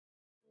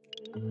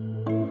What's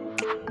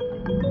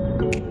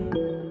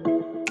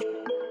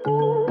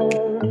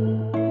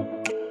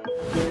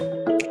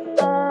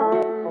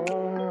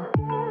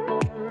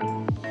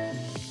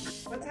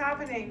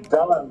happening?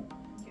 Done.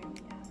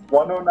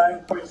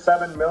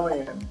 109.7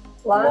 million.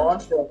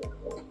 Launching.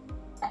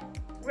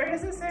 Where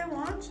does it say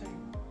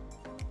launching?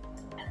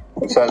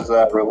 It says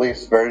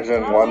release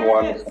version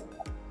 1.1.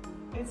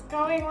 It's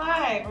going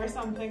live or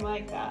something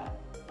like that.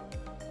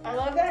 I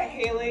love that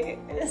Haley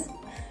is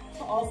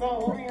also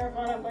holding her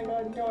phone up like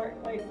a dork,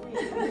 like me.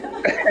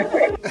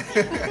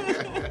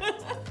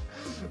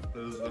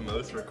 This is the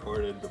most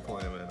recorded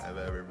deployment I've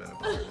ever been a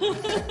part of.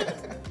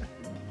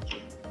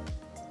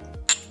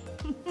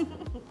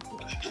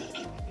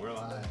 We're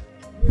live.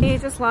 He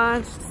just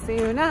launched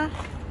soona,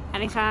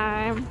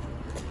 anytime.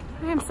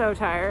 I am so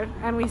tired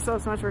and we still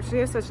have so much work to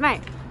do. So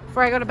tonight,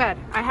 before I go to bed,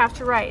 I have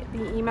to write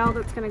the email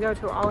that's gonna go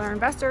to all our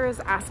investors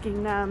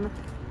asking them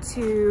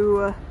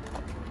to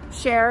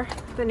share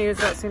the news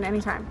about soona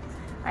anytime.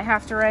 I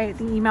have to write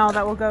the email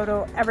that will go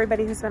to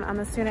everybody who's been on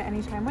the soona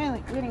anytime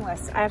waiting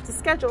list. I have to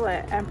schedule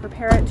it and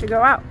prepare it to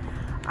go out.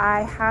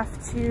 I have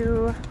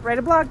to write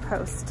a blog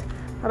post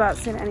about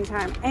soona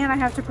anytime, and I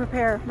have to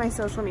prepare my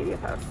social media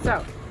posts.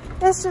 So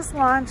it's just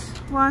launch.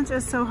 Launch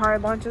is so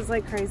hard. Launch is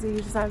like crazy.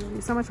 You just have to do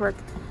so much work.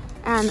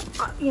 And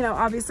you know,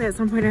 obviously at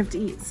some point I have to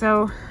eat.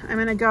 So I'm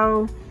gonna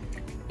go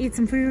eat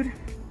some food,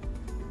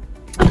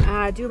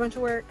 do a bunch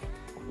of work,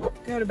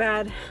 go to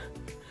bed,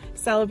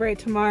 celebrate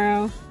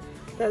tomorrow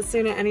that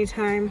soona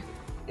anytime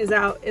is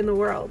out in the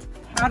world.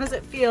 How does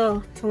it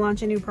feel to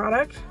launch a new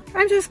product?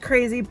 I'm just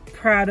crazy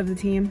proud of the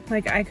team.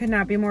 Like, I could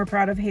not be more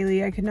proud of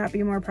Haley. I could not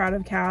be more proud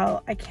of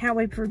Cal. I can't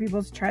wait for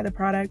people to try the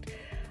product.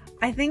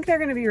 I think they're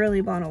gonna be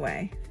really blown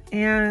away.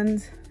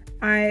 And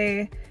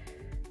I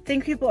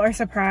think people are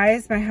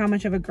surprised by how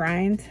much of a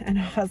grind and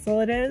a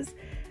hustle it is.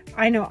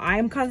 I know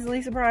I'm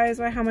constantly surprised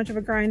by how much of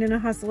a grind and a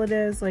hustle it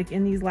is. Like,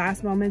 in these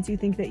last moments, you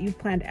think that you've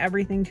planned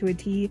everything to a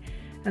T,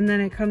 and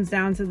then it comes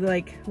down to the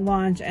like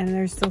launch and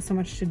there's still so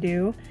much to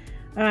do.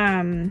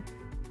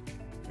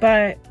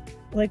 But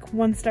like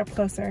one step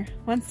closer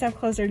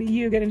to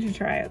you getting to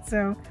try it.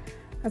 So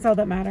that's all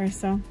that matters.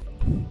 So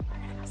we're gonna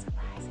go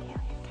surprise Haley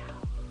and Cal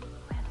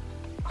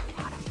with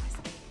a lot of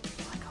whiskey,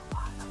 like a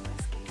lot of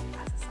whiskey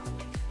as a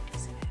celebration for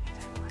soona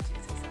anytime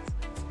launching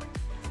successfully.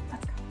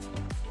 Let's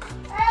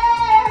go.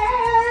 Hey!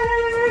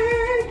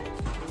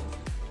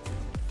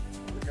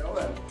 We're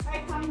going. I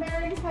come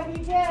bearing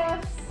heavy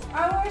gifts. I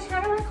was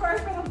trying to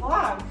record for the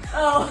vlog.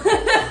 Oh,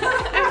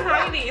 I'm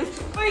hiding.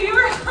 But you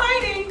were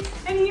hiding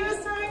and he was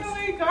throwing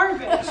away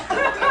garbage.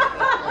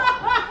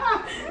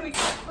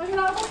 Look at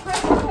all the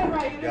presents I'm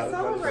ready to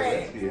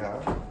celebrate. Whiskey, huh?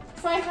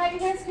 So I thought you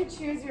guys could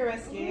choose your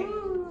whiskey.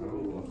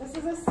 Ooh. This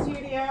is a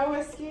studio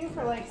whiskey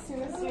for like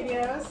Soona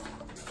Studios.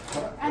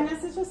 And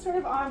this is just sort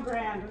of on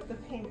brand with the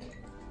pink.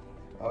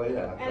 Oh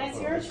yeah. And it's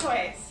your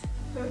choice.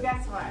 So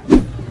guess what?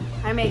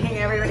 I'm making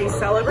everybody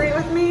celebrate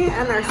with me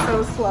and they're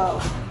so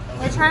slow.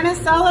 We're trying to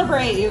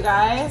celebrate, you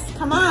guys.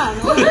 Come on.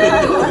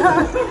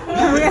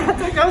 We have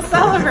to go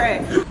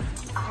celebrate.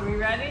 Are we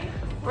ready?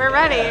 We're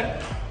ready.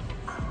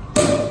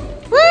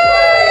 Woo!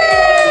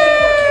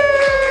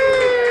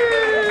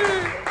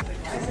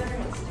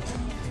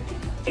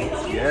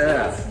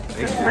 Yeah.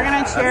 We're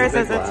gonna cheers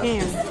as a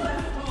team.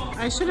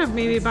 I should have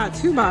maybe bought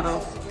 2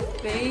 bottles.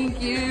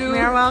 Thank you.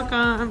 You're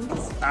welcome.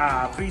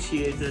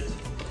 Appreciate it.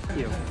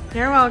 Thank you.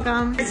 You're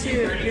welcome.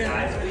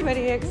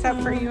 Everybody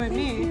except for you and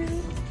me.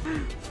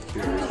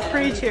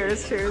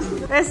 Pre-cheers, cheers.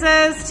 This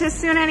is to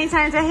soona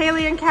anytime to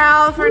Haley and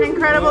Cal for an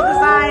incredible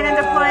design and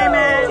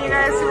deployment. You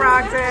guys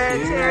rocked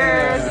it.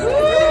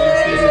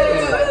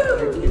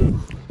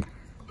 Cheers.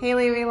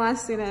 Haley, we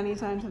launched soona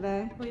anytime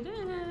today. We did.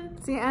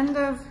 It's the end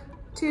of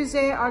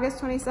Tuesday, August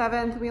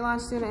 27th. We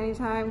launched soona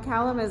anytime.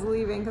 Callum is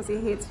leaving because he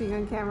hates being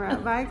on camera.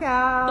 Bye,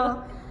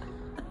 Cal.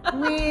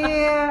 We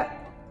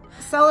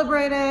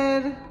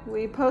celebrated,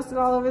 we posted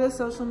all over the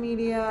social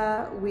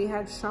media, we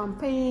had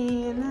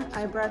champagne,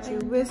 I brought you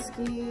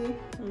whiskey.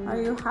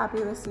 Are you happy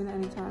with soona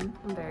anytime?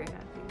 I'm very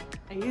happy.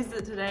 I used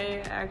it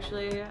today,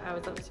 actually. I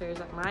was upstairs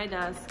at my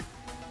desk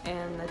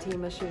and the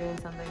team was shooting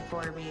something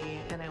for me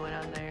and I went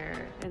on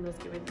there and was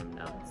giving them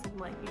notes and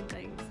liking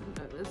things. And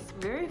it was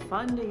very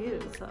fun to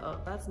use, so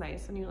that's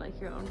nice when you like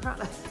your own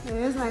product. It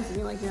is nice when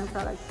you like your own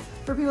product.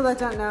 For people that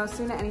don't know,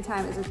 soona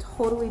anytime is a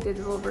totally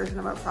digital version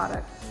of our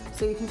product.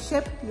 So you can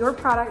ship your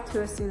product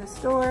to a soona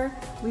store.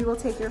 We will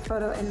take your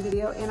photo and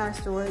video in our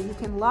store. You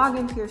can log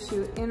into your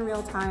shoot in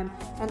real time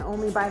and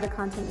only buy the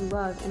content you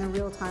love in a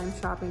real-time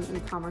shopping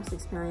e-commerce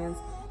experience.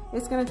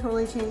 It's gonna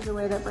totally change the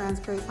way that brands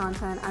create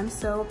content. I'm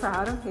so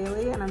proud of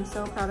Haley and I'm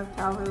so proud of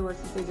Cal for the work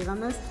that they did on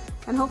this.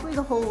 And hopefully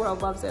the whole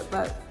world loves it,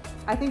 but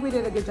I think we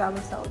did a good job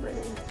of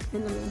celebrating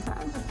in the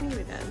meantime. I think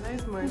we did.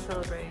 There's more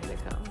celebrating to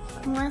come.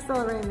 So. More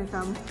celebrating to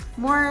come.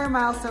 More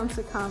milestones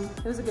to come.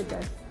 It was a good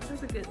day. It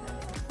was a good day.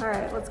 All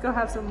right, let's go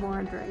have some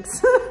more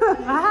drinks.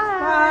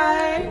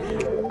 Bye.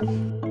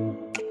 Bye.